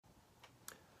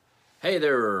Hey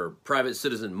there, Private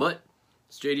Citizen Mutt.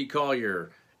 It's JD Collier,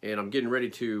 and I'm getting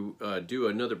ready to do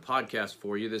another podcast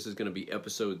for you. This is going to be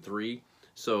episode 3,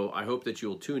 so I hope that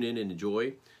you'll tune in and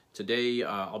enjoy. Today,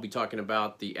 I'll be talking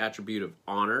about the attribute of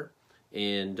honor,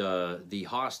 and the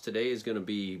host today is going to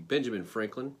be Benjamin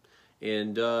Franklin.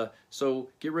 And so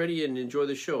get ready and enjoy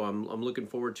the show. I'm looking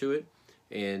forward to it.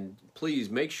 And please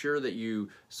make sure that you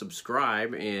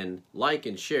subscribe and like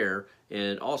and share.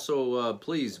 And also,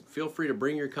 please feel free to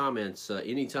bring your comments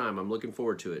anytime. I'm looking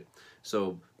forward to it.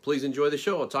 So please enjoy the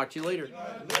show. I'll talk to you later.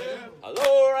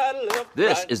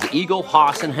 This is the Eagle,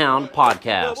 Hoss, and Hound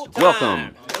podcast.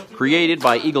 Welcome. Created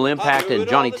by Eagle Impact and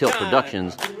Johnny Tilt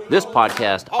Productions, this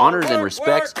podcast honors and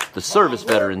respects the service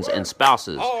veterans and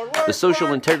spouses, the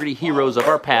social integrity heroes of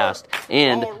our past,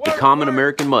 and the common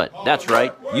American mutt. That's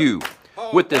right, you.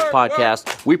 With this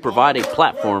podcast, we provide a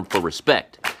platform for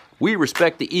respect. We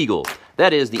respect the Eagle,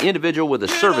 that is, the individual with a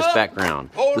service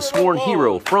background, the sworn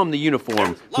hero from the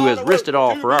uniform who has risked it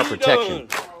all for our protection.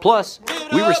 Plus,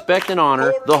 we respect and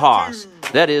honor the Hoss,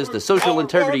 that is, the social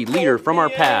integrity leader from our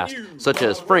past, such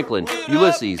as Franklin,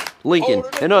 Ulysses, Lincoln,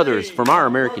 and others from our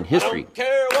American history.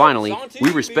 Finally,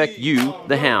 we respect you,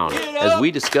 the Hound, as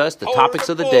we discuss the topics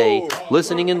of the day,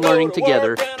 listening and learning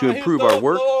together to improve our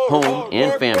work, home,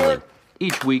 and family.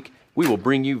 Each week, we will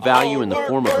bring you value in the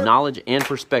form of knowledge and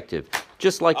perspective.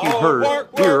 Just like you've heard,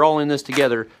 we are all in this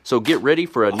together, so get ready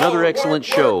for another excellent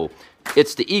show.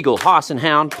 It's the Eagle, Hoss, and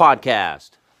Hound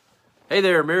podcast. Hey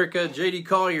there, America. JD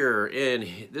Collier, and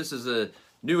this is a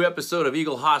new episode of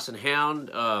Eagle, Hoss, and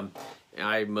Hound.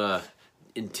 I'm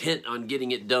intent on getting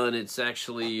it done. It's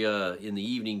actually in the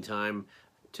evening time.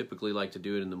 Typically like to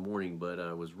do it in the morning, but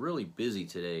I was really busy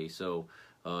today. So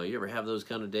you ever have those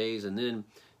kind of days? And then,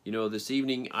 you know, this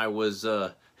evening I was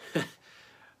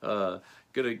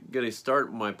gonna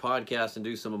start my podcast and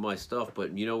do some of my stuff,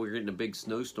 but you know, we're getting a big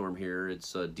snowstorm here.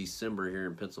 It's December here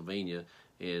in Pennsylvania,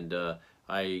 and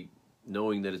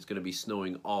knowing that it's going to be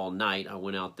snowing all night, I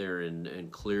went out there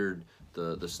and cleared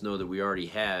the snow that we already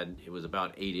had. It was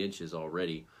about 8 inches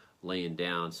already laying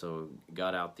down, so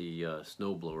got out the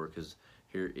snow blower, because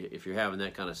here, if you're having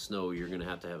that kind of snow, you're going to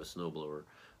have a snow blower.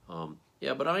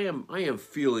 Yeah, but I am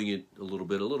feeling it a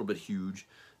little bit huge.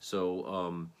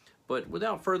 So, but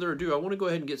without further ado, I want to go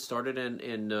ahead and get started.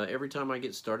 And every time I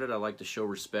get started, I like to show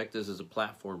respect. This is a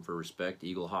platform for respect,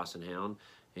 Eagle, Hoss, and Hound.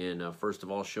 And first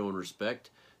of all, showing respect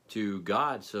to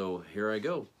God. So here I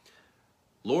go.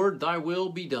 Lord, thy will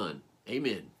be done.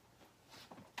 Amen.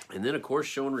 And then, of course,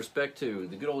 showing respect to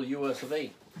the good old US of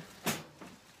A.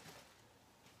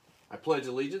 I pledge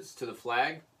allegiance to the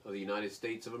flag of the United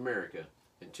States of America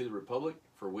and to the republic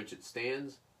for which it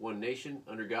stands, one nation,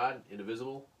 under God,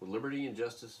 indivisible, with liberty and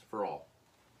justice for all.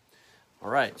 All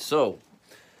right, so,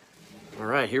 all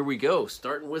right, here we go,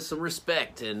 starting with some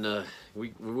respect, and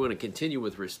we want to continue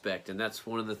with respect, and that's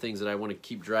one of the things that I want to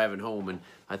keep driving home, and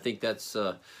I think that's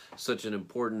such an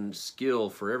important skill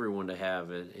for everyone to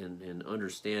have and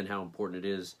understand how important it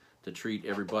is to treat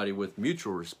everybody with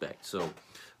mutual respect. So,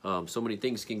 so many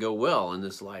things can go well in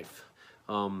this life.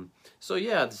 So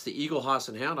yeah, it's the Eagle, Hoss,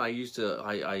 and Hound.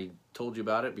 I told you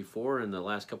about it before in the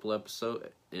last couple episodes,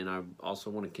 and I also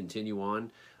want to continue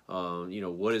on. You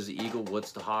know, what is the Eagle?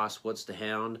 What's the Hoss? What's the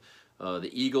Hound? The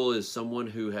Eagle is someone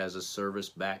who has a service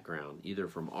background, either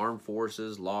from armed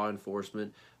forces, law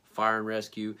enforcement, fire and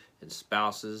rescue, and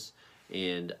spouses.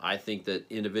 And I think that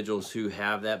individuals who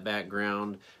have that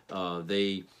background,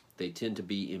 they tend to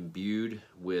be imbued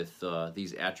with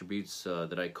these attributes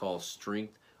that I call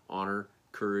strength, honor,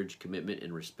 courage, commitment,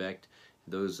 and respect.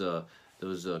 Those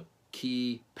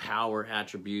key power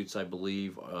attributes, I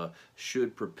believe,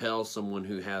 should propel someone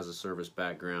who has a service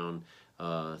background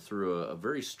through a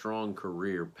very strong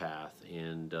career path.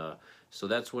 And so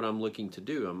that's what I'm looking to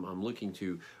do. I'm looking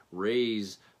to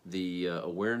raise the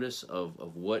awareness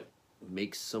of what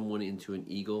makes someone into an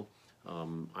Eagle.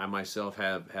 I myself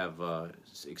have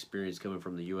experience coming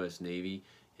from the U.S. Navy,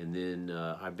 and then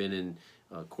I've been in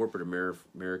corporate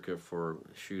America for,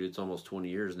 shoot, it's almost 20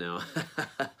 years now.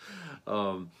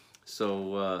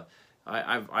 So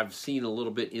I've seen a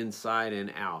little bit inside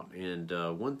and out, and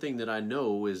one thing that I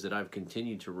know is that I've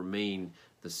continued to remain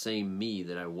the same me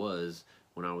that I was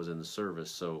when I was in the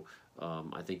service. So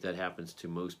I think that happens to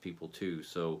most people too.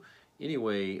 So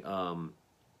anyway,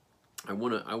 I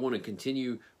want to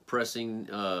continue pressing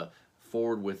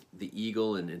forward with the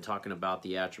Eagle and talking about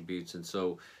the attributes. And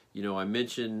so, you know, I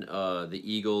mentioned the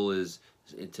Eagle is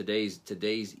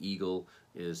today's Eagle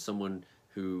is someone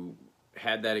who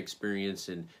had that experience,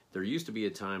 and there used to be a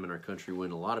time in our country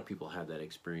when a lot of people had that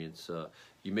experience.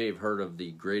 You may have heard of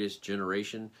the Greatest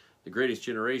Generation. the Greatest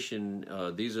Generation,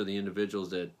 these are the individuals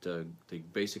that they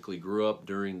basically grew up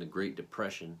during the Great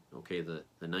Depression, okay, the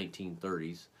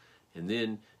 1930s. And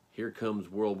then here comes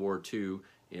World War II,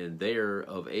 and they're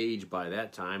of age by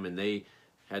that time, and they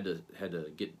had to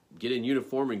get in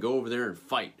uniform and go over there and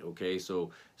fight, okay?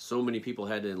 So many people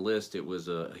had to enlist. It was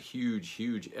a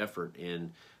huge effort.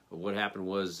 And what happened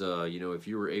was, you know, if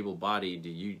you were able-bodied,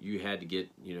 you had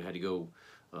to go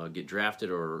get drafted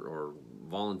or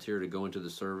volunteer to go into the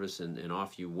service, and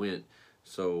off you went.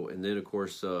 So, and then of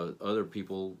course other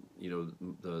people, you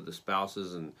know, the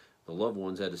spouses and the loved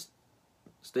ones had to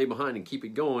stay behind and keep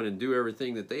it going and do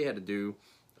everything that they had to do.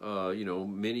 You know,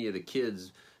 many of the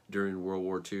kids during World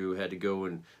War II had to go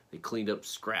and they cleaned up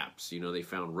scraps. You know, they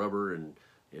found rubber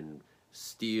and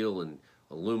steel and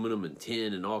aluminum and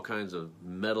tin and all kinds of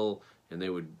metal, and they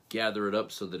would gather it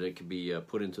up so that it could be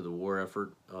put into the war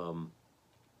effort.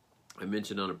 I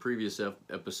mentioned on a previous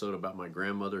episode about my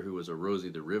grandmother, who was a Rosie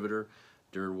the Riveter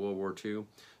during World War II.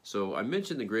 So I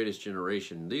mentioned the Greatest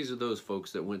Generation. These are those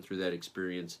folks that went through that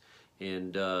experience,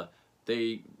 and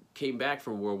they came back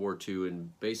from World War II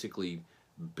and basically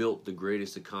built the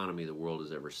greatest economy the world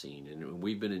has ever seen. And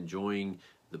we've been enjoying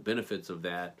the benefits of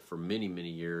that for many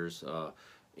years.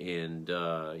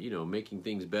 You know, making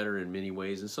things better in many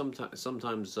ways, and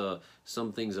sometimes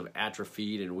some things have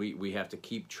atrophied, and we have to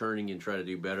keep churning and try to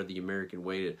do better, the American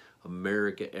way, to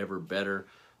America ever better.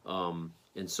 And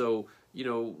so, you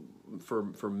know,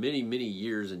 for many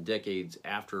years and decades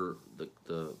after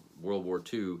the World War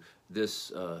II,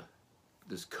 this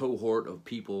cohort of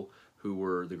people who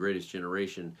were the Greatest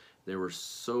Generation, they were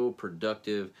so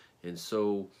productive and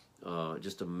so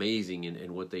just amazing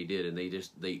in what they did, and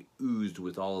they oozed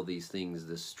with all of these things: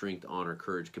 this strength, honor,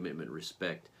 courage, commitment,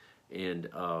 respect. And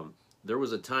there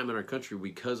was a time in our country,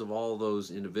 because of all those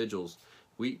individuals,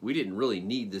 we didn't really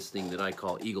need this thing that I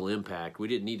call Eagle Impact. We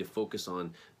didn't need to focus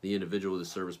on the individual with a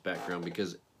service background,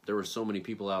 because there were so many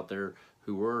people out there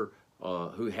who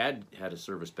had a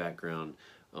service background.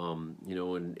 You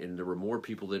know, and there were more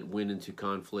people that went into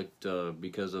conflict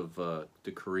because of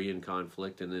the Korean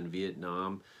conflict and then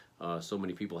Vietnam. So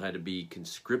many people had to be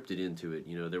conscripted into it.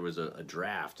 You know, there was a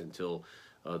draft until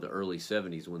the early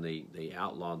 70s when they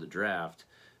outlawed the draft.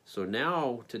 So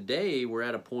now, today, we're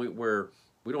at a point where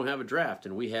we don't have a draft,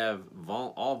 and we have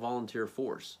all volunteer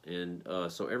force. And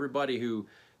so everybody who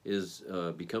is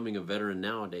becoming a veteran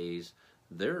nowadays,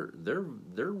 they're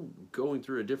going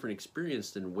through a different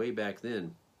experience than way back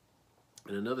then.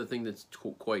 And another thing that's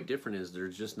quite different is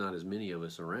there's just not as many of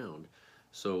us around.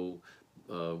 So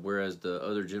whereas the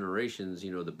other generations,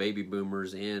 you know, the baby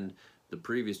boomers and the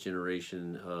previous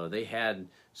generation, they had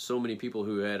so many people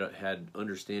who had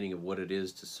understanding of what it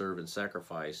is to serve and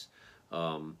sacrifice.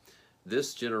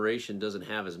 This generation doesn't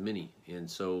have as many, and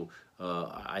so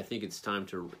I think it's time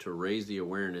to raise the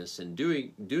awareness and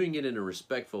doing it in a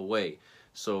respectful way.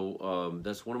 So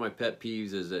that's one of my pet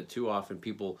peeves, is that too often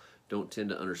people don't tend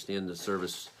to understand the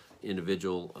service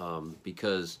individual,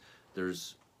 because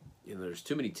there's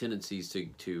too many tendencies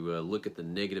to look at the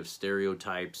negative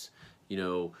stereotypes. You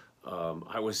know,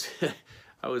 I was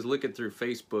I was looking through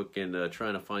Facebook and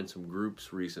trying to find some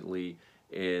groups recently,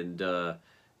 and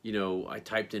you know, I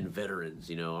typed in veterans.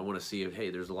 You know, I want to see if,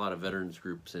 hey, there's a lot of veterans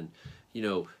groups, and you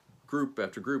know, group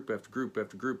after group after group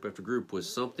after group after group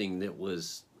was something that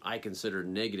was, I considered,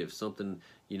 negative, something,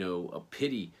 you know, a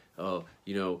pity.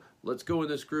 You know, let's go in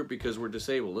this group because we're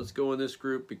disabled. Let's go in this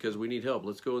group because we need help.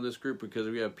 Let's go in this group because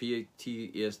we have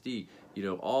PTSD. You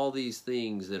know, all these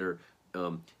things that are,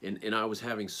 and I was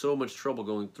having so much trouble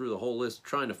going through the whole list,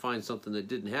 trying to find something that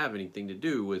didn't have anything to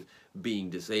do with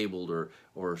being disabled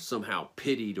or somehow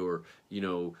pitied, or, you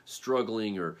know,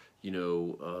 struggling, or, you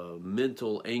know,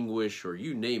 mental anguish, or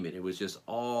you name it. It was just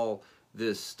all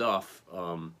this stuff.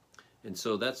 And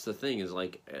so that's the thing, is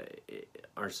like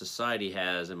our society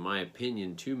has, in my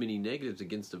opinion, too many negatives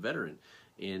against the veteran.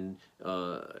 And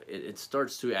it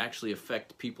starts to actually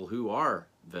affect people who are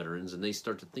veterans, and they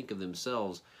start to think of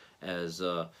themselves as,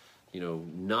 you know,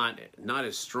 not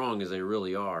as strong as they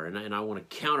really are. And I want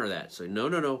to counter that. So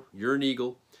no, you're an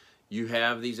eagle. You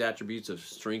have these attributes of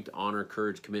strength, honor,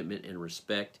 courage, commitment, and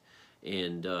respect.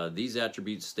 And these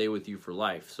attributes stay with you for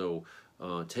life. So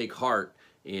take heart.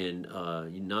 And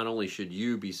not only should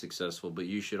you be successful, but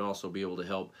you should also be able to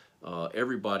help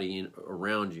everybody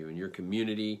around you in your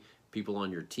community, people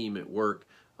on your team at work.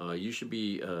 You should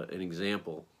be an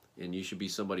example, and you should be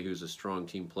somebody who's a strong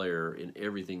team player in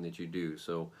everything that you do.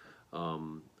 So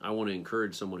I want to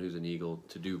encourage someone who's an Eagle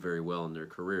to do very well in their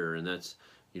career, and that's,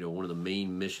 you know, one of the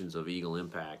main missions of Eagle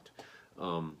Impact.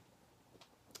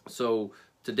 So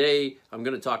today I'm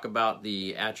going to talk about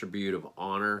the attribute of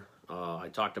honor. I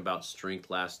talked about strength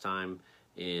last time,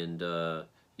 and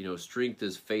you know, strength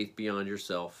is faith beyond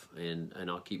yourself, and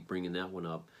I'll keep bringing that one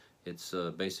up. It's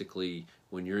basically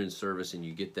when you're in service and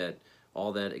you get that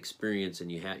all that experience,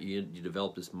 and you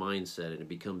develop this mindset, and it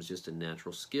becomes just a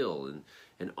natural skill.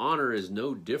 And honor is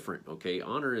no different. Okay,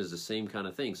 honor is the same kind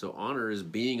of thing. So honor is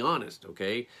being honest.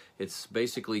 Okay, it's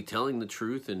basically telling the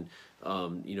truth, and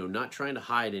you know, not trying to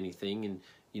hide anything. And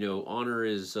you know, honor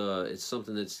is it's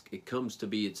something it comes to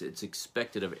be. It's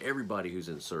expected of everybody who's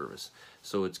in service.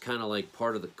 So it's kind of like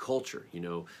part of the culture, you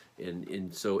know.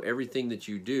 And so everything that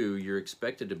you do, you're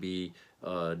expected to be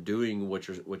doing what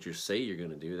you say you're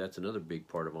going to do. That's another big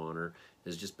part of honor,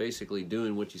 is just basically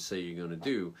doing what you say you're going to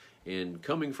do. And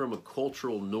coming from a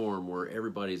cultural norm where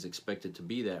everybody's expected to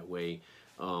be that way,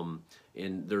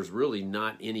 and there's really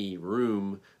not any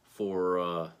room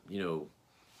for you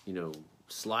know,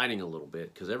 sliding a little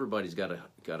bit, because everybody's got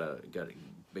to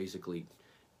basically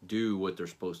do what they're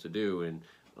supposed to do. And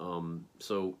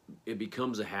so it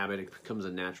becomes a habit, it becomes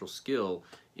a natural skill,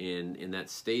 and that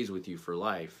stays with you for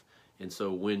life. And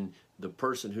so when the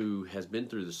person who has been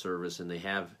through the service, and they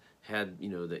have had, you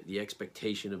know, the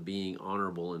expectation of being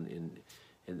honorable, and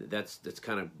that's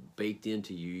kind of baked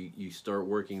into you, you start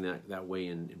working that way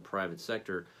in private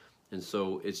sector. And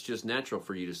so it's just natural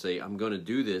for you to say, I'm going to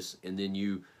do this, and then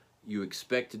you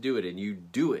expect to do it, and you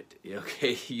do it.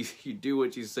 Okay, you do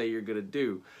what you say you're going to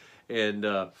do. And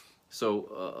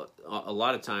so a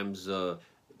lot of times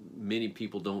many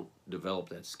people don't develop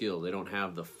that skill. They don't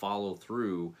have the follow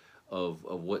through of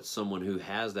what someone who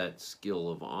has that skill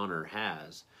of honor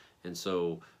has. And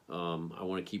so I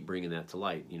want to keep bringing that to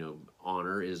light. You know,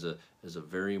 honor is a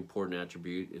very important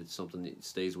attribute. It's something that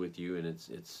stays with you, and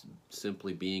it's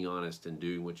simply being honest and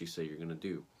doing what you say you're going to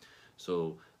do.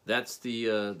 So that's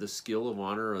the skill of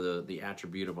honor, or the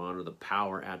attribute of honor, the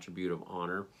power attribute of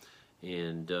honor.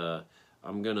 And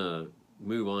I'm gonna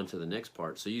move on to the next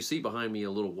part. So you see behind me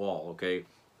a little wall. Okay,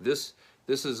 this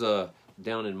is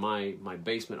down in my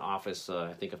basement office.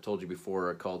 I think I've told you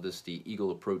before, I called this the Eagle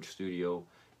Approach Studio.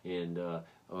 And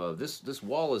this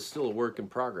wall is still a work in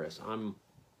progress. I'm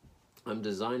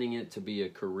designing it to be a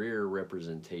career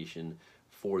representation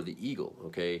for the eagle.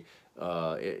 Okay,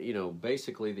 you know,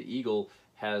 basically the eagle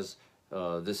has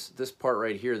this part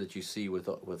right here that you see with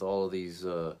all of these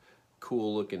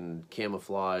cool looking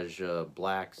camouflage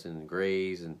blacks and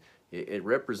grays, and it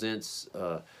represents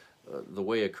the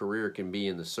way a career can be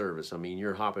in the service. I mean,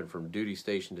 you're hopping from duty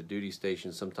station to duty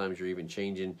station. Sometimes you're even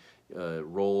changing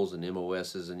roles and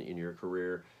MOSs in your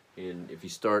career. And if you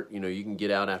start, you know, you can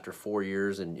get out after 4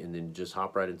 years and then just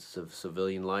hop right into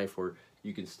civilian life, or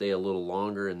you can stay a little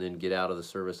longer and then get out of the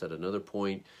service at another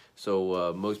point.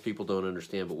 So most people don't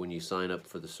understand, but when you sign up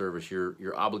for the service,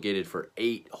 you're obligated for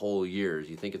 8 whole years.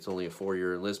 You think it's only a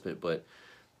 4-year enlistment, but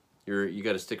you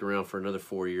got to stick around for another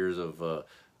 4 years of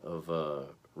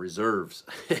reserves.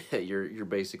 You're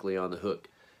basically on the hook.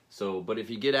 So, but if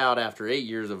you get out after 8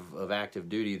 years of active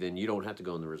duty, then you don't have to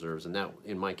go in the reserves. And that,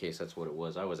 in my case, that's what it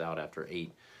was. I was out after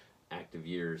 8 active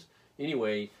years.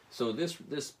 Anyway, so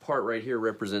this part right here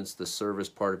represents the service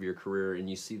part of your career, and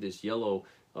you see this yellow.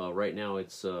 Right now,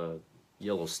 it's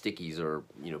yellow stickies, or,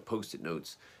 you know, Post-it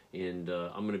notes, and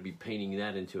I'm going to be painting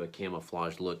that into a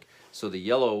camouflage look. So the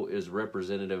yellow is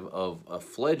representative of a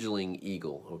fledgling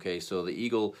eagle. Okay, so the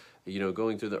eagle, you know,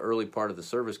 going through the early part of the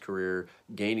service career,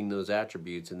 gaining those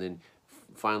attributes, and then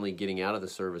finally getting out of the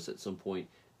service at some point.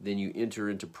 Then you enter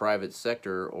into private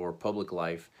sector or public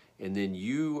life, and then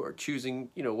you are choosing,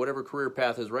 you know, whatever career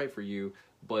path is right for you.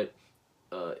 But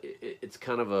it's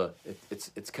kind of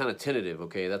it's kind of tentative.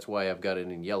 Okay, that's why I've got it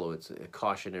in yellow. It's a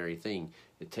cautionary thing.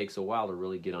 It takes a while to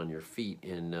really get on your feet,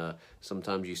 and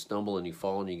sometimes you stumble and you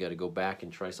fall, and you got to go back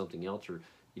and try something else. Or,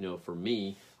 you know, for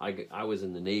me, I was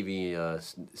in the Navy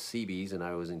Seabees, and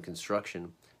I was in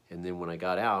construction, and then when I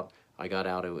got out,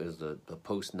 it was the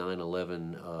post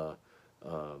 9/11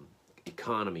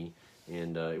 economy,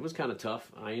 and it was kind of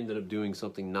tough. I ended up doing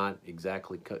something not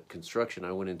exactly construction.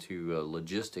 I went into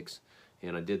logistics,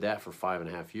 and I did that for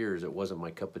 5.5 years. It wasn't my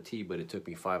cup of tea, but it took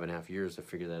me 5.5 years to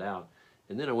figure that out.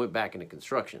 And then I went back into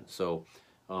construction. So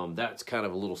that's kind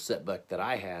of a little setback that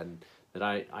I had, that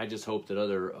I just hope that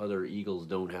other Eagles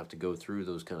don't have to go through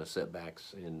those kind of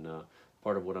setbacks. And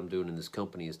part of what I'm doing in this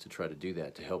company is to try to do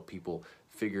that, to help people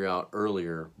figure out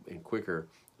earlier and quicker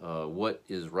what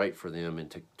is right for them,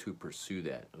 and to pursue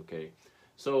that. Okay,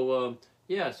 so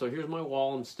yeah, so here's my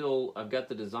wall. I've got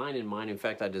the design in mind. In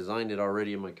fact, I designed it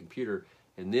already in my computer,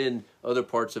 and then other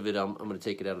parts of it, I'm going to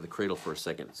take it out of the cradle for a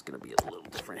second. It's going to be a little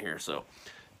different here. So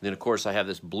then, of course, I have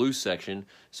this blue section.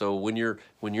 So when you're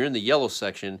in the yellow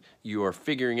section, you are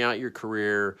figuring out your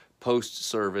career,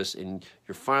 post-service, and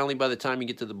you're finally, by the time you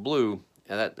get to the blue,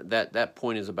 that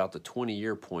point is about the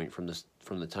 20-year point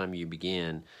from the time you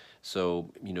began. So,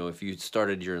 you know, if you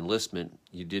started your enlistment,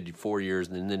 you did 4 years,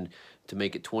 and then to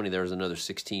make it 20, there was another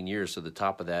 16 years. So the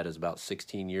top of that is about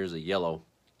 16 years of yellow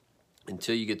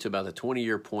until you get to about the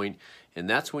 20-year point, and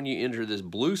that's when you enter this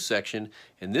blue section.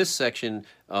 And this section,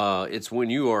 it's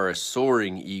when you are a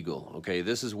soaring eagle. Okay,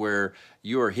 this is where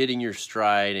you are hitting your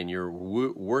stride and you're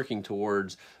working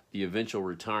towards the eventual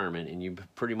retirement, and you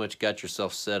pretty much got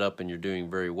yourself set up and you're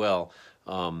doing very well.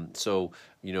 So,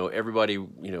 you know, everybody,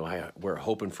 you know, we're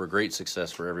hoping for great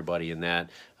success for everybody in that,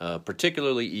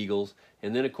 particularly eagles.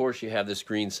 And then, of course, you have this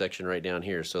green section right down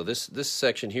here. So this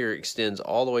section here extends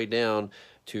all the way down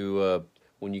to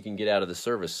when you can get out of the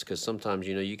service, because sometimes,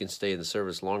 you know, you can stay in the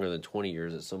service longer than 20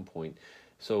 years at some point.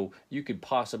 So you could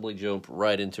possibly jump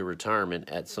right into retirement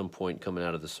at some point coming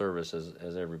out of the service,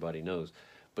 as everybody knows.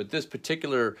 But this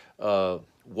particular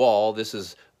wall, this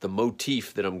is the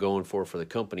motif that I'm going for the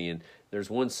company. And there's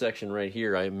one section right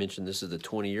here. I mentioned this is the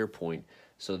 20-year point.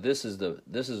 So this is the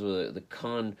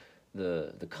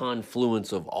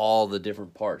confluence of all the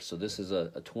different parts. So this is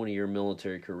a 20-year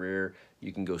military career.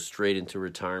 You can go straight into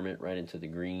retirement, right into the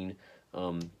green.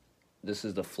 This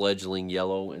is the fledgling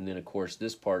yellow, and then of course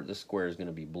this square is going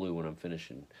to be blue when I'm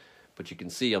finishing. But you can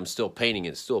see I'm still painting it.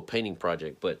 It's still a painting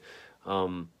project. But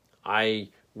I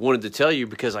wanted to tell you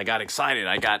because I got excited.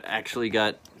 I actually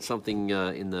got something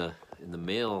in the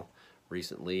mail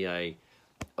recently. I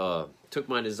took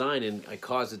my design and I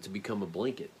caused it to become a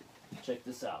blanket. Check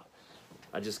this out.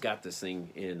 I just got this thing,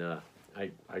 and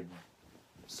I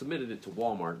submitted it to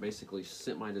Walmart. Basically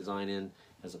sent my design in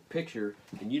as a picture,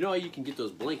 and you know how you can get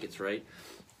those blankets, right?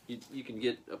 You can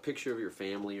get a picture of your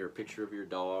family or a picture of your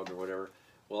dog or whatever.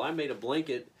 Well, I made a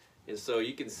blanket, and so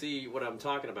you can see what I'm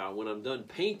talking about. When I'm done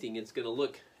painting, it's gonna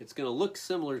look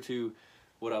similar to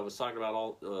what I was talking about.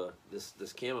 All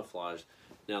this camouflage.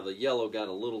 Now the yellow got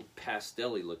a little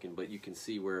pastel-y looking, but you can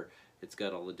see where it's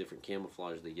got all the different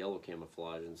camouflage, the yellow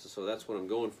camouflage, and so that's what I'm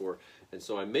going for. And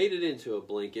so I made it into a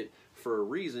blanket for a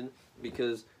reason,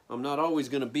 because I'm not always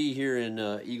going to be here in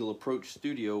Eagle Approach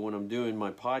Studio when I'm doing my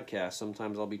podcast.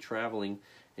 Sometimes I'll be traveling,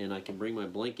 and I can bring my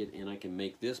blanket and I can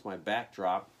make this my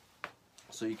backdrop,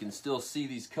 so you can still see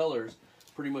these colors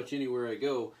pretty much anywhere I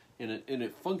go. And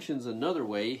it functions another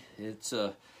way. It's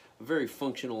a very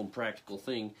functional and practical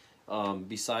thing.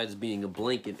 Besides being a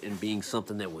blanket and being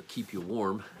something that would keep you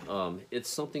warm, it's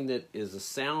something that is a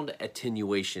sound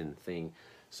attenuation thing.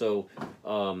 So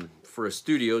for a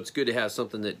studio, it's good to have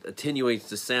something that attenuates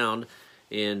the sound,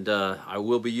 and I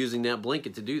will be using that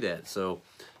blanket to do that. So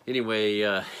anyway,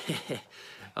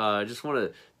 I just want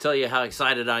to tell you how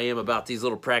excited I am about these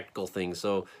little practical things.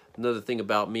 So another thing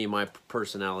about me, my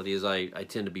personality, is I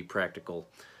tend to be practical.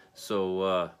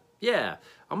 So yeah,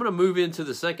 I'm going to move into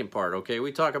the second part, okay?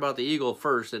 We talk about the eagle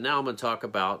first, and now I'm going to talk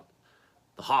about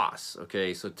the hoss,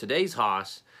 okay? So today's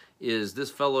hoss is this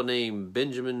fellow named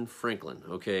Benjamin Franklin,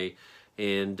 okay?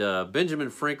 And Benjamin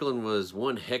Franklin was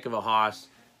one heck of a hoss.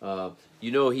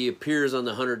 You know, he appears on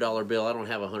the $100 bill. I don't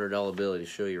have a $100 bill to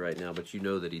show you right now, but you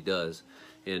know that he does.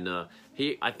 And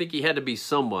I think he had to be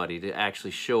somebody to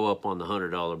actually show up on the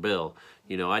 $100 bill.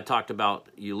 You know, I talked about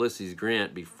Ulysses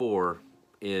Grant before,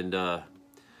 and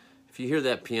if you hear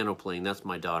that piano playing, that's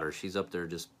my daughter. She's up there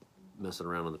just messing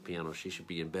around on the piano. She should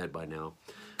be in bed by now.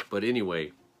 But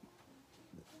anyway,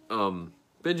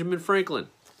 Benjamin Franklin.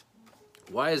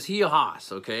 Why is he a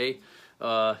hoss? Okay,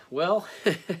 well,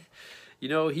 you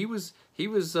know, he was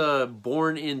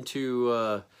born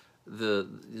into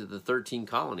the 13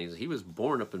 colonies. He was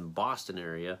born up in Boston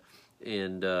area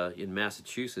and in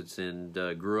Massachusetts, and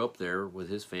grew up there with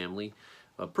his family,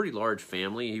 a pretty large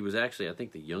family. He was actually, I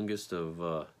think, the youngest of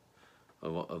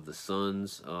the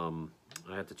sons.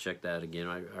 I have to check that again.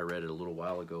 I read it a little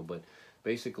while ago, but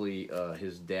basically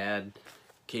his dad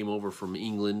came over from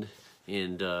England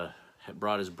and had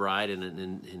brought his bride, and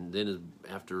then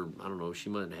after, I don't know, she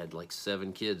might have had like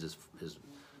 7 kids.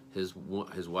 His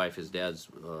wife, his dad's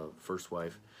first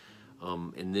wife,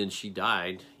 and then she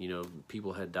died. You know,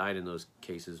 people had died in those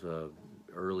cases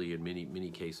early, in many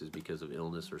cases, because of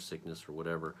illness or sickness or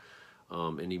whatever.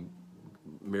 And he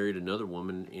married another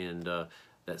woman, and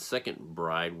that second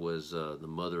bride was the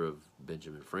mother of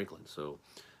Benjamin Franklin. So,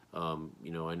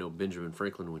 you know, I know Benjamin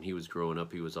Franklin, when he was growing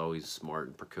up, he was always smart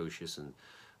and precocious and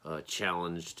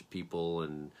challenged people,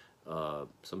 and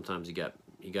sometimes he got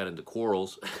into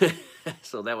quarrels.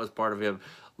 So that was part of him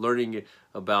learning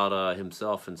about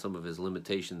himself and some of his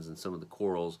limitations and some of the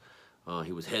quarrels.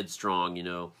 He was headstrong, you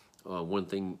know. One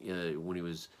thing, when he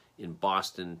was in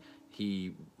Boston,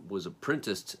 he was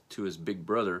apprenticed to his big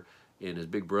brother, and his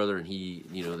big brother and he,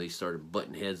 you know, they started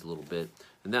butting heads a little bit,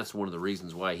 and that's one of the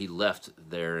reasons why he left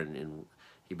there, and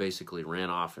he basically ran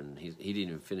off, and he didn't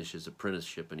even finish his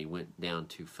apprenticeship, and he went down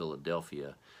to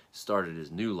Philadelphia, started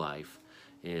his new life,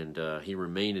 and he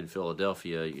remained in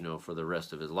Philadelphia, you know, for the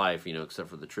rest of his life, you know, except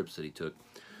for the trips that he took.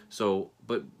 So,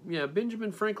 but yeah,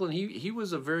 Benjamin Franklin, he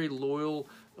was a very loyal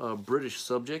British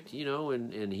subject, you know,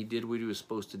 and he did what he was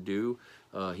supposed to do.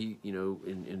 He, you know,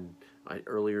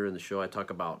 earlier in the show I talk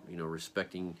about, you know,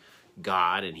 respecting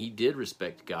God, and he did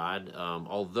respect God,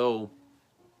 although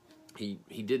he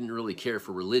didn't really care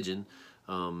for religion.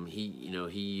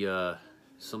 He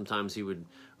sometimes he would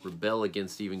rebel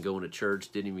against even going to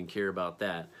church, didn't even care about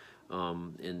that.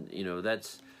 And you know,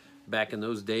 that's back in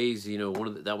those days, you know,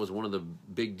 that was one of the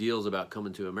big deals about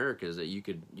coming to America, is that you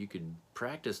could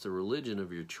practice the religion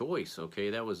of your choice. Okay,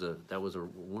 that was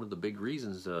one of the big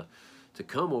reasons to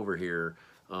come over here.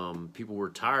 People were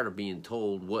tired of being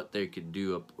told what they could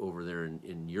do up over there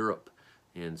in Europe,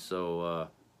 and so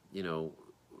you know,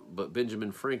 but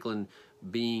Benjamin Franklin,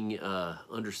 being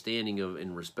understanding of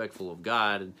and respectful of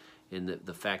God, and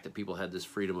the fact that people had this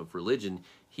freedom of religion,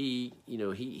 he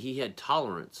had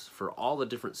tolerance for all the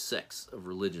different sects of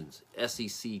religions,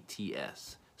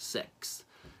 sects, sects,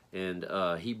 and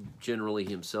he generally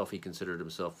himself, he considered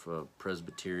himself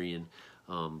Presbyterian,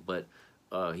 but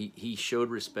he showed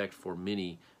respect for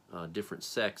many different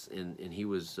sects, and he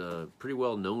was pretty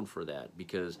well known for that,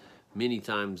 because many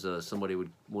times somebody would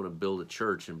want to build a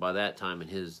church, and by that time in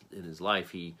his life,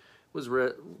 he was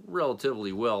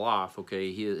relatively well off.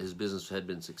 Okay, his business had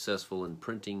been successful in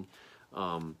printing,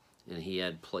 and he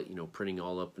had printing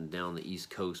all up and down the East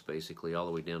Coast, basically all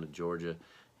the way down to Georgia,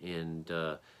 and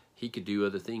he could do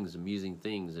other things, amusing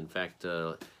things. In fact,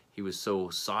 he was so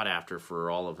sought after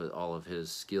for all of his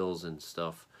skills and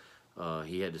stuff.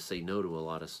 He had to say no to a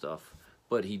lot of stuff,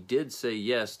 but he did say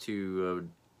yes to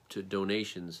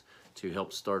donations to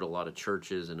help start a lot of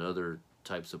churches and other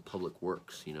types of public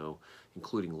works, you know,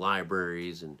 including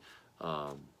libraries and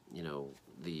you know,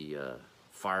 the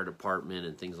fire department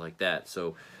and things like that.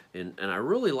 So, and I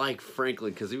really like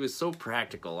Franklin because he was so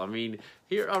practical. I mean,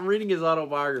 here I'm reading his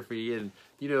autobiography, and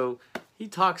you know, he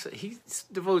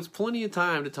devotes plenty of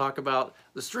time to talk about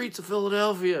the streets of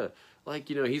Philadelphia. Like,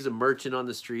 you know, he's a merchant on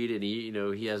the street, and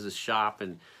he has his shop,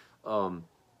 and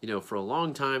you know, for a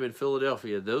long time in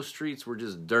Philadelphia, those streets were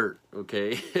just dirt,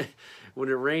 okay? When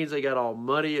it rains, they got all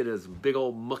muddy. It is a big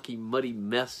old mucky, muddy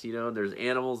mess, you know. And there's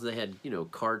animals. They had, you know,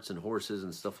 carts and horses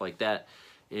and stuff like that,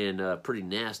 and pretty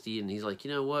nasty. And he's like, you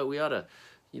know what, we ought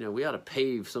to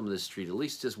pave some of this street, at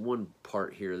least just one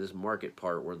part here, this market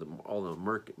part where all the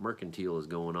mercantile is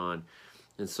going on.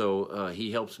 And so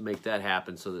he helps make that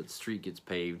happen so that the street gets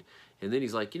paved. And then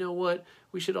he's like, you know what?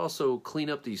 We should also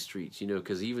clean up these streets, you know,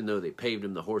 because even though they paved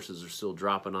them, the horses are still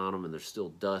dropping on them, and there's still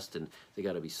dust, and they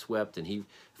got to be swept. And he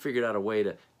figured out a way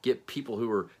to get people who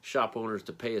were shop owners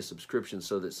to pay a subscription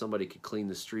so that somebody could clean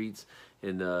the streets.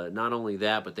 And not only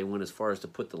that, but they went as far as to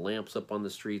put the lamps up on the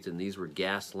streets, and these were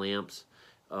gas lamps.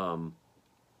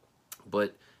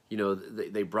 But you know,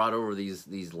 they brought over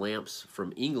these lamps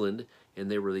from England,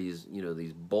 and they were these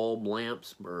bulb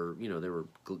lamps, or you know, they were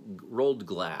rolled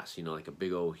glass, you know, like a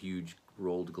big old huge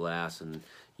rolled glass, and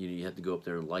you had to go up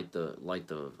there and light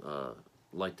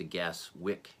the gas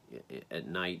wick at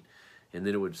night, and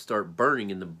then it would start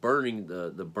burning, and the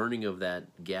burning of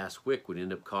that gas wick would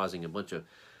end up causing a bunch of,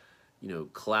 you know,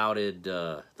 clouded.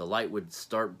 The light would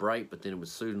start bright, but then it would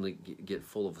suddenly get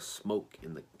full of smoke,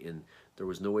 and there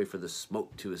was no way for the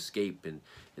smoke to escape.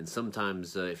 And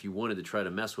sometimes if you wanted to try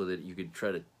to mess with it, you could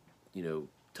try to, you know,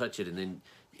 touch it, and then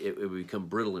it would become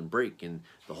brittle and break, and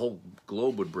the whole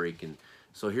globe would break. And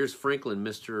so here's Franklin,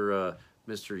 Mr.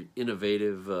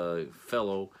 Innovative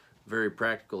fellow, very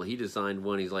practical. He designed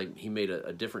one. He made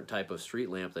a different type of street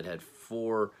lamp that had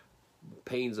 4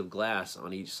 panes of glass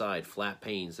on each side, flat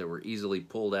panes that were easily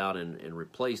pulled out and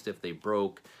replaced if they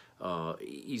broke,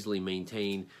 easily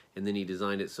maintained. And then he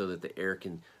designed it so that the air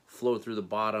can flow through the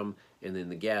bottom, and then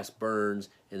the gas burns,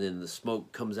 and then the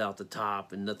smoke comes out the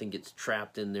top, and nothing gets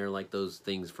trapped in there like those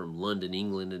things from London,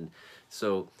 England. And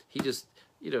so he just,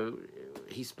 you know,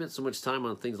 he spent so much time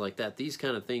on things like that. These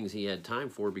kind of things he had time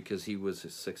for because he was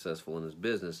successful in his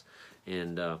business.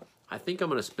 And I think I'm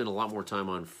going to spend a lot more time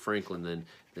on Franklin than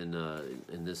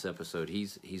in this episode.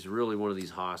 He's really one of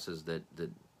these hosses that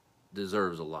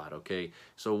deserves a lot. Okay,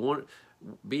 so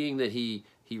being that he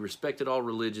respected all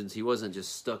religions, he wasn't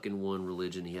just stuck in one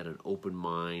religion. He had an open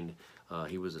mind.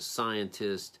 He was a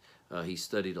scientist. He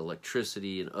studied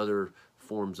electricity and other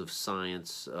forms of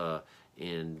science,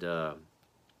 and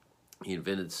he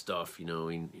invented stuff. You know,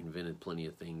 he invented plenty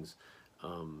of things.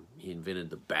 He invented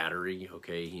the battery.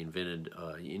 Okay, he invented,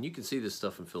 and you can see this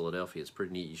stuff in Philadelphia. It's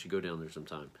pretty neat. You should go down there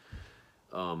sometime.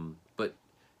 But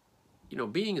you know,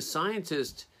 being a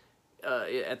scientist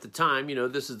at the time, you know,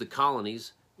 this is the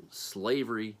colonies.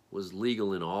 Slavery was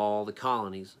legal in all the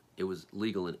colonies. It was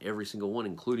legal in every single one,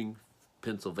 including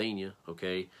Pennsylvania.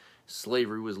 Okay,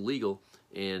 slavery was legal,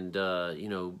 and you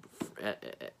know,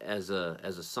 as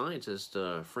a scientist,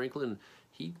 Franklin,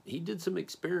 he did some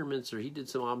experiments, or he did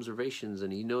some observations,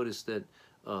 and he noticed that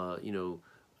you know,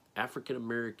 African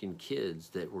American kids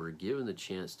that were given the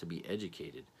chance to be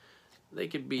educated, they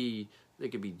could be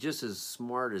just as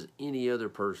smart as any other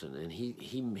person, and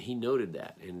he noted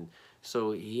that, and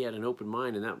so he had an open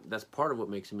mind, and that's part of what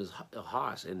makes him a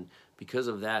Haas. And because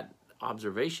of that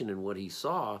observation and what he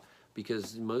saw,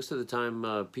 because most of the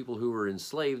time people who were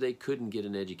enslaved, they couldn't get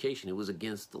an education. It was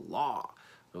against the law,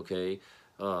 okay?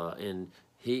 And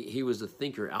he was a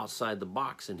thinker outside the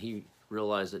box, and he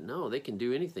realized that no, they can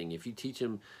do anything. If you teach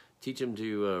them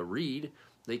to read,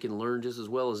 they can learn just as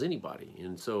well as anybody.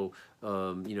 And so,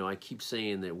 you know, I keep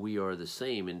saying that we are the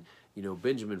same. And you know,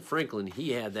 Benjamin Franklin,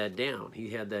 he had that down. He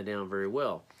had that down very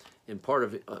well. And part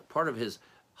of his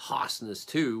Haasness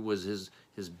too was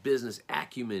his business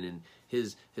acumen and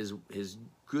his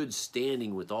good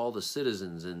standing with all the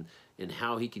citizens, and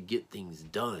how he could get things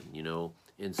done. You know,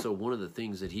 and so one of the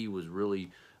things that he was really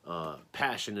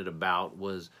passionate about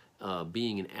was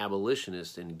being an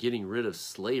abolitionist and getting rid of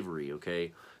slavery.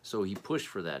 Okay, so he pushed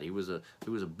for that. He was a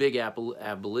big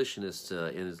abolitionist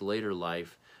in his later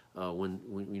life. When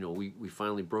you know, we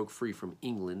finally broke free from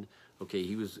England. Okay,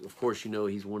 he was, of course, you know,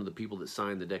 he's one of the people that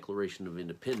signed the Declaration of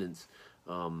Independence.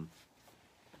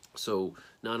 So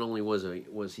not only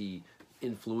was he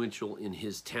influential in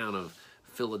his town of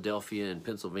Philadelphia and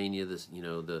Pennsylvania, this, you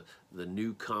know, the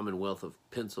new Commonwealth of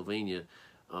Pennsylvania,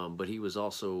 but he was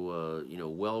also you know,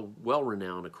 well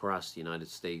renowned across the United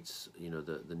States. You know,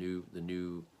 the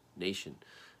new nation,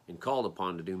 and called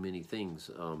upon to do many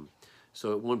things.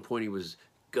 So at one point he was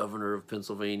governor of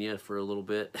Pennsylvania for a little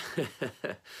bit.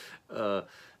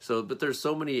 But there's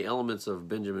so many elements of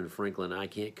Benjamin Franklin, I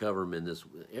can't cover him in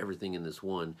everything in this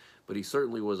one, but he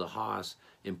certainly was a Haas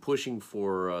in pushing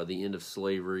for the end of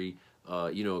slavery.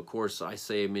 You know, of course, I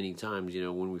say many times, you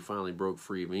know, when we finally broke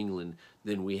free of England,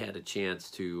 then we had a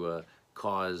chance to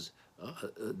cause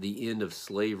the end of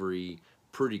slavery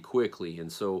pretty quickly. And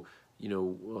so, you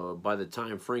know, by the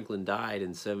time Franklin died in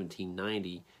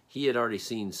 1790, he had already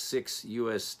seen 6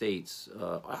 U.S. states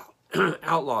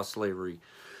outlaw slavery.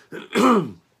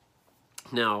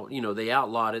 Now, you know, they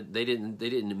outlawed it. They didn't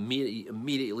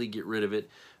immediately get rid of it.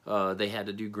 They had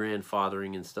to do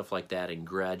grandfathering and stuff like that, and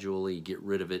gradually get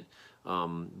rid of it.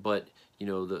 But you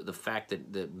know, the fact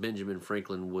that Benjamin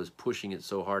Franklin was pushing it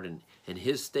so hard, and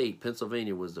his state,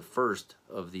 Pennsylvania, was the first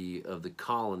of the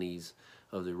colonies,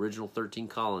 of the original 13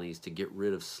 colonies, to get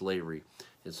rid of slavery,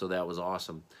 and so that was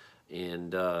awesome.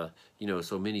 And you know,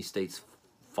 so many states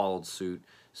followed suit.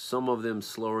 Some of them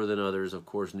slower than others. Of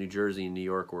course, New Jersey and New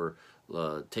York were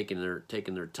taking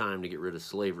their time to get rid of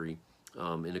slavery.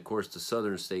 And of course, the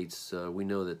southern states, we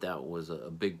know that was a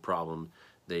big problem.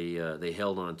 They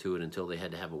held on to it until they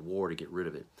had to have a war to get rid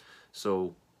of it.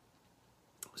 So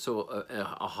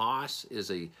a Haas is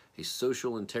a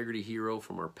social integrity hero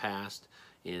from our past,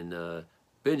 and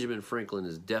Benjamin Franklin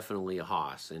is definitely a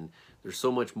Haas. And there's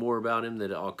so much more about him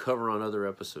that I'll cover on other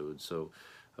episodes. So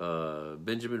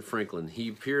Benjamin Franklin, he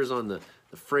appears on the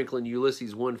Franklin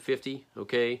Ulysses 150.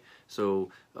 Okay, so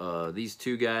these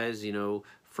two guys, you know,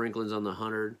 Franklin's on the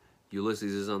 100,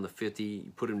 Ulysses is on the 50.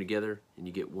 You put them together and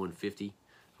you get 150.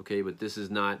 Okay, but this is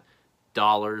not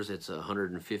dollars, it's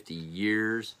 150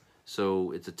 years.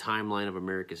 So it's a timeline of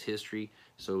America's history.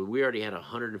 So we already had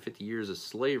 150 years of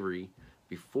slavery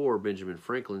before Benjamin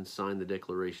Franklin signed the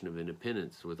Declaration of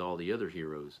Independence with all the other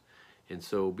heroes. And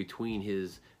so between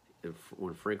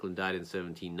when Franklin died in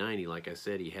 1790, like I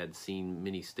said, he had seen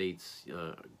many states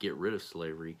get rid of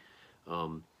slavery.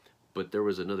 But there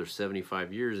was another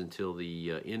 75 years until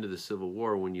the end of the Civil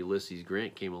War, when Ulysses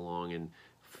Grant came along and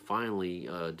finally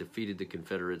defeated the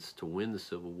Confederates to win the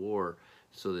Civil War,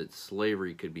 so that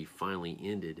slavery could be finally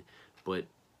ended.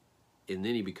 And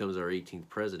then he becomes our 18th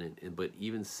president. But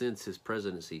even since his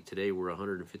presidency, today we're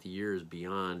 150 years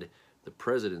beyond the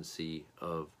presidency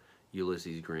of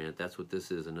Ulysses Grant. That's what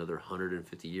this is, another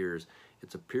 150 years.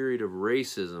 It's a period of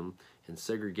racism and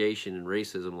segregation and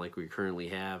racism like we currently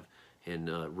have, and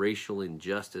racial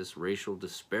injustice, racial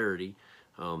disparity.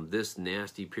 This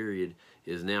nasty period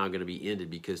is now going to be ended,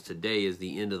 because today is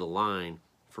the end of the line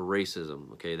for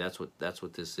racism. Okay, that's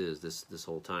what this is, this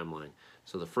whole timeline.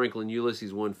 So the Franklin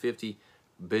Ulysses 150,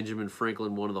 Benjamin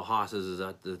Franklin, one of the hosses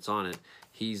that's on it,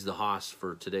 he's the hoss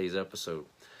for today's episode.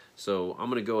 So I'm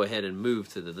going to go ahead and move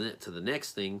to the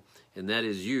next thing, and that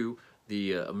is you,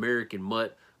 the American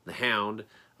mutt, the hound.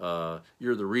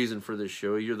 You're the reason for this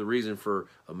show. You're the reason for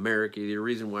America. You're the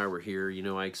reason why we're here. You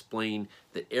know, I explain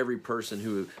that every person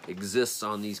who exists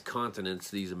on these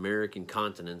continents, these American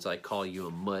continents, I call you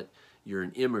a mutt. You're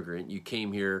an immigrant. You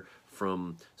came here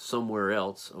from somewhere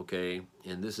else, okay?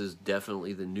 And this is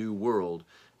definitely the new world.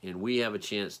 And we have a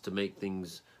chance to make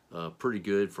things pretty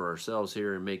good for ourselves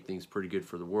here and make things pretty good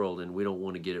for the world. And we don't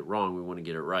want to get it wrong. We want to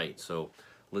get it right. So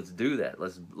let's do that.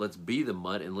 Let's be the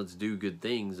mutt, and let's do good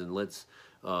things, and let's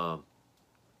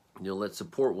let's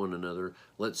support one another.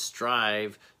 Let's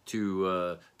strive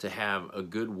to have a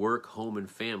good work, home, and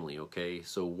family. Okay,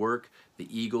 so work, the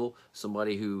eagle,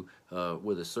 somebody who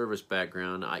with a service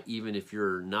background. Even if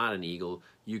you're not an eagle,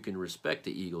 you can respect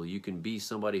the eagle. You can be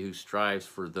somebody who strives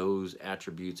for those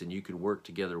attributes, and you can work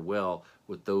together well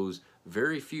with those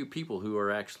very few people who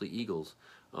are actually eagles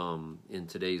in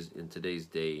today's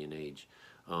day and age.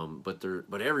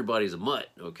 But everybody's a mutt,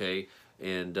 okay?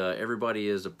 And everybody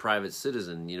is a private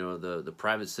citizen. You know, the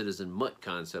private citizen mutt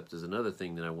concept is another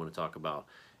thing that I want to talk about.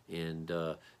 And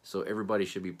so everybody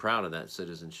should be proud of that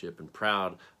citizenship and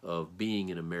proud of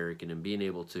being an American and being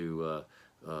able to,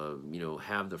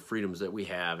 have the freedoms that we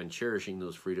have and cherishing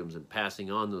those freedoms and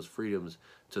passing on those freedoms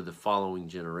to the following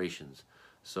generations.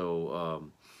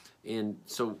 So,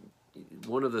 so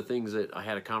one of the things that I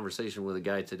had a conversation with a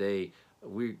guy today.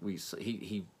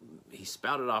 He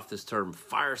spouted off this term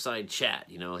fireside chat.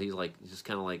 You know, he's like just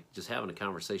kind of like just having a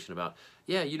conversation about,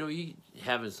 yeah, you know, you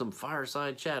having some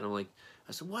fireside chat. I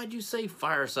said, why'd you say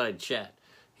fireside chat?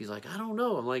 He's like, I don't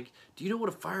know. I'm like, do you know what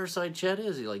a fireside chat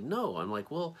is? He's like, no. I'm like,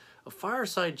 well, a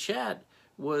fireside chat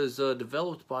was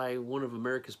developed by one of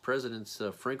America's presidents,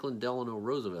 Franklin Delano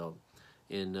Roosevelt,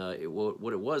 and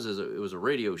what it was is it was a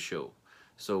radio show.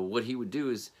 So what he would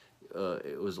do is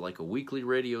it was like a weekly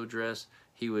radio address.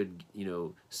 He would,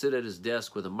 sit at his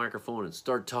desk with a microphone and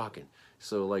start talking.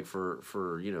 So like for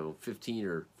 15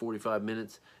 or 45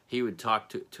 minutes, he would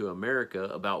talk to America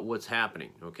about what's happening.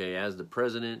 Okay, as the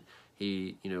president,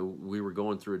 we were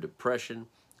going through a depression.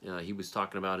 He was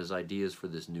talking about his ideas for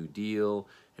this New Deal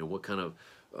and what kind of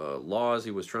laws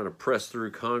he was trying to press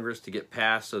through Congress to get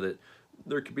passed so that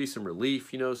there could be some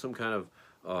relief, some kind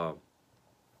of,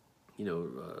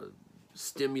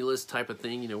 stimulus type of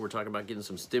thing. We're talking about getting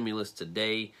some stimulus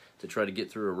today to try to get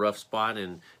through a rough spot,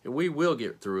 and we will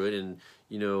get through it. And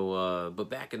but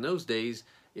back in those days,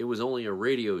 it was only a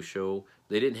radio show.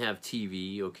 They didn't have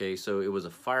TV. Okay, so it was a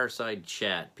fireside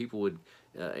chat. People would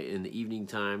in the evening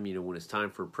time, when it's time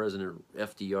for President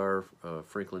FDR,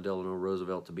 Franklin Delano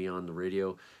Roosevelt, to be on the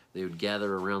radio, they would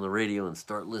gather around the radio and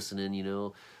start listening.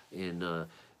 And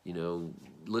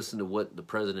listen to what the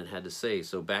president had to say.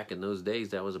 So back in those days,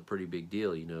 that was a pretty big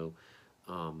deal. We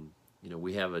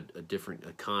have a different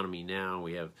economy now.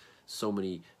 We have so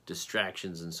many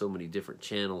distractions and so many different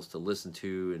channels to listen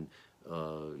to,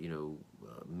 and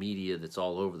media that's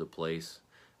all over the place.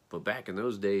 But back in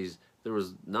those days, there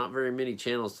was not very many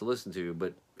channels to listen to,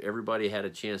 but everybody had a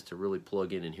chance to really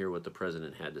plug in and hear what the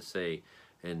president had to say.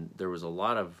 And there was a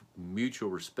lot of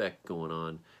mutual respect going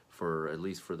on, at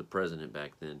least for the president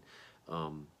back then.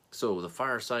 So the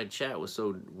fireside chat was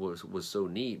so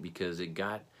neat because it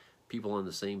got people on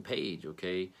the same page.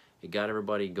 Okay, it got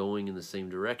everybody going in the same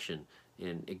direction,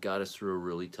 and it got us through a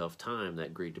really tough time,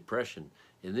 that Great Depression.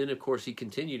 And then of course he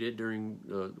continued it during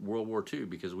World War II,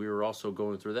 because we were also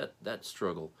going through that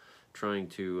struggle, trying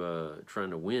to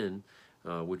win,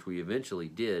 which we eventually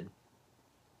did.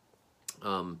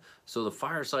 So the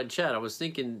fireside chat, I was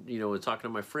thinking, talking to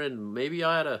my friend, maybe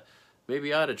I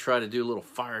ought to try to do a little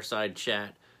fireside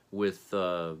chat with,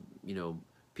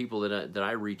 people that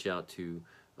I reach out to,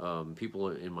 people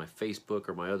in my Facebook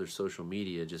or my other social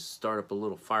media. Just start up a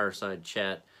little fireside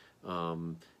chat,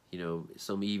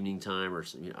 some evening time, or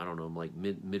I don't know, like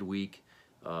midweek.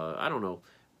 I don't know.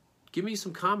 Give me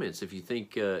some comments if you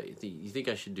think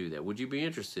I should do that. Would you be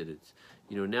interested? It's,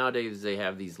 nowadays they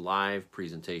have these live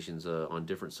presentations on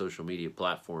different social media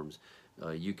platforms.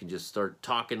 You can just start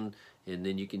talking, and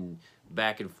then you can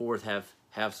back and forth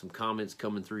have some comments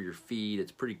coming through your feed.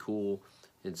 It's pretty cool.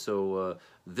 And so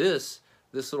this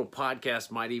little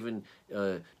podcast might even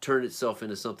turn itself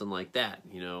into something like that.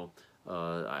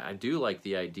 I do like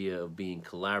the idea of being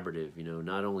collaborative,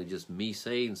 not only just me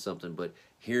saying something, but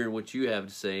hearing what you have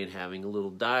to say and having a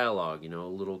little dialogue, a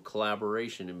little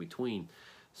collaboration in between.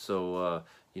 So,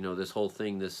 this whole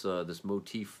thing, this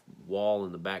motif wall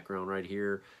in the background right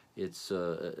here, it's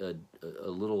a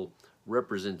little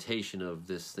representation of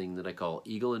this thing that I call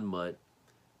Eagle and Mutt,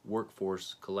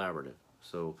 Workforce Collaborative.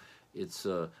 So it's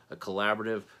a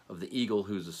collaborative of the Eagle,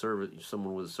 who's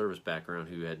someone with a service background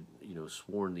who had,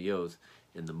 sworn the oath,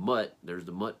 and the Mutt, there's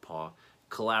the Mutt Paw,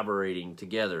 collaborating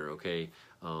together, okay,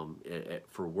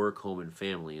 for work, home, and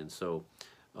family. And so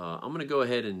I'm going to go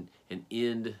ahead and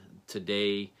end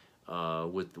today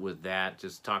with that,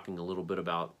 just talking a little bit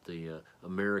about the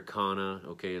Americana.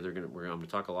 Okay, I'm going to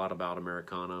talk a lot about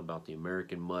Americana, about the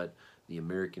American Mutt, the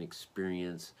American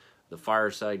experience. The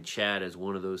fireside chat is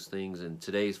one of those things, and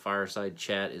today's fireside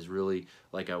chat is really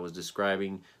like I was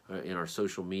describing in our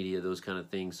social media, those kind of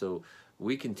things. So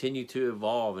we continue to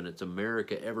evolve, and it's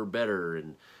America ever better.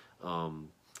 And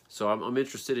so I'm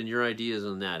interested in your ideas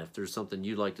on that, if there's something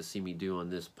you'd like to see me do on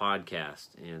this podcast.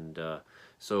 And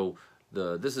so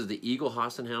this is the Eagle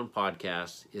Hoss and Hound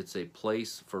podcast. It's a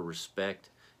place for respect.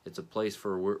 It's a place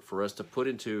for us to put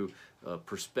into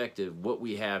perspective what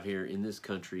we have here in this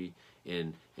country,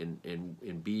 and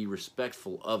be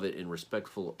respectful of it and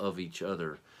respectful of each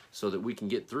other, so that we can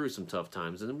get through some tough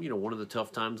times. And one of the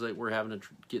tough times that we're having to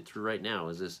get through right now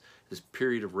is this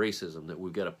period of racism that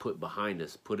we've got to put behind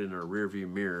us, put in our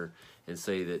rearview mirror, and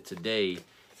say that today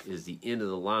is the end of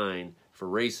the line for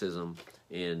racism,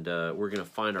 and we're going to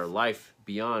find our life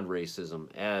beyond racism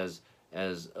as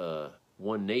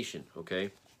one nation.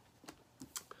 Okay.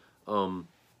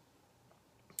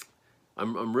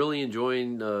 I'm really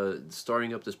enjoying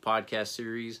starting up this podcast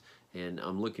series, and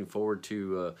I'm looking forward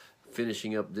to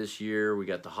finishing up this year. We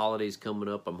got the holidays coming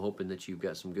up. I'm hoping that you've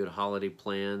got some good holiday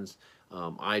plans.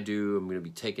 I do. I'm going to be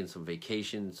taking some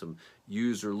vacation, some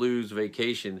use or lose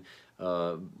vacation,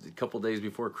 a couple days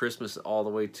before Christmas all the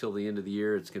way till the end of the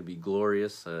year. It's going to be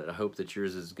glorious. I hope that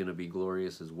yours is going to be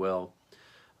glorious as well.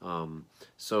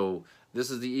 So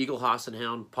this is the Eagle Hoss and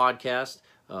Hound podcast.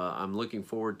 I'm looking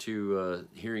forward to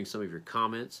hearing some of your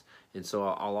comments, and so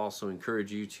I'll also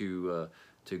encourage you to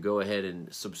go ahead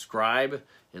and subscribe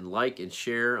and like and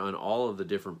share on all of the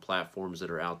different platforms that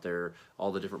are out there,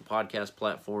 all the different podcast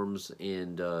platforms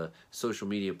and social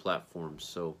media platforms.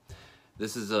 So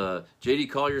this is J.D.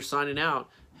 Collier signing out.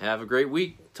 Have a great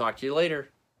week. Talk to you later.